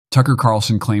Tucker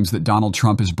Carlson claims that Donald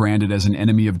Trump is branded as an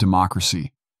enemy of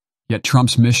democracy, yet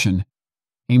Trump's mission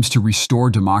aims to restore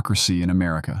democracy in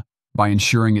America by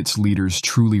ensuring its leaders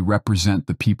truly represent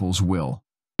the people's will.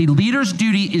 A leader's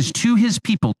duty is to his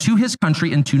people, to his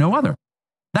country, and to no other.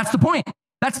 That's the point.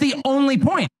 That's the only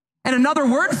point. And another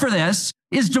word for this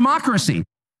is democracy.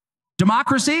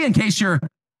 Democracy, in case you're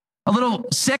a little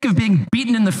sick of being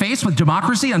beaten in the face with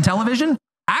democracy on television,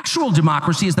 actual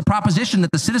democracy is the proposition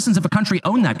that the citizens of a country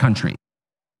own that country.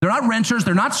 They're not renters,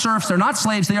 they're not serfs, they're not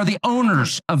slaves, they are the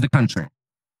owners of the country.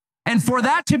 And for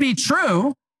that to be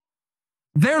true,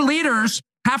 their leaders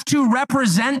have to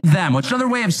represent them, which is another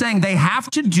way of saying they have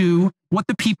to do what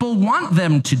the people want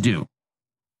them to do,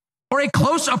 or a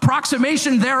close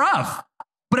approximation thereof.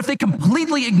 But if they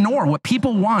completely ignore what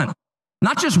people want,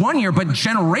 not just 1 year, but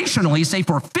generationally, say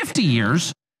for 50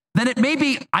 years, then it may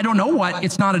be, I don't know what,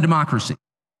 it's not a democracy.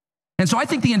 And so I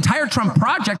think the entire Trump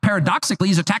project, paradoxically,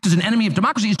 is attacked as an enemy of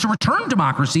democracy, is to return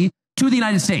democracy to the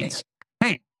United States.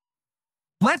 Hey,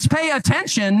 let's pay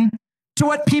attention to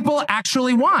what people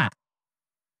actually want.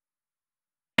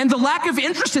 And the lack of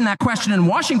interest in that question in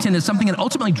Washington is something that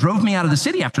ultimately drove me out of the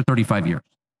city after 35 years.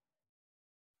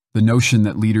 The notion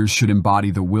that leaders should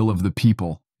embody the will of the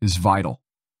people is vital.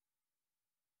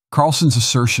 Carlson's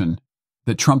assertion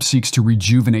that Trump seeks to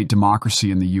rejuvenate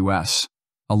democracy in the U.S.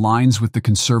 aligns with the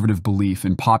conservative belief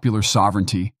in popular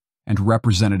sovereignty and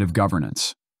representative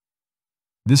governance.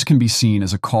 This can be seen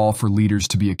as a call for leaders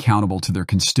to be accountable to their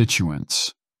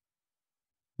constituents.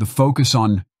 The focus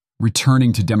on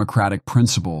returning to democratic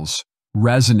principles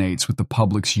resonates with the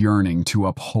public's yearning to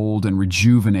uphold and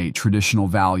rejuvenate traditional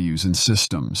values and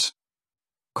systems.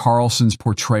 Carlson's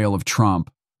portrayal of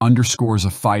Trump underscores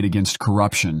a fight against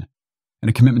corruption and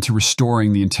a commitment to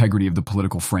restoring the integrity of the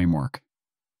political framework.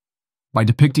 By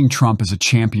depicting Trump as a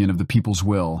champion of the people's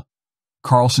will,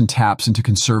 Carlson taps into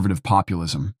conservative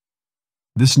populism.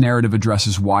 This narrative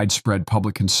addresses widespread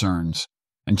public concerns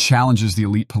and challenges the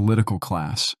elite political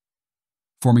class,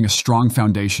 forming a strong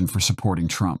foundation for supporting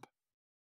Trump.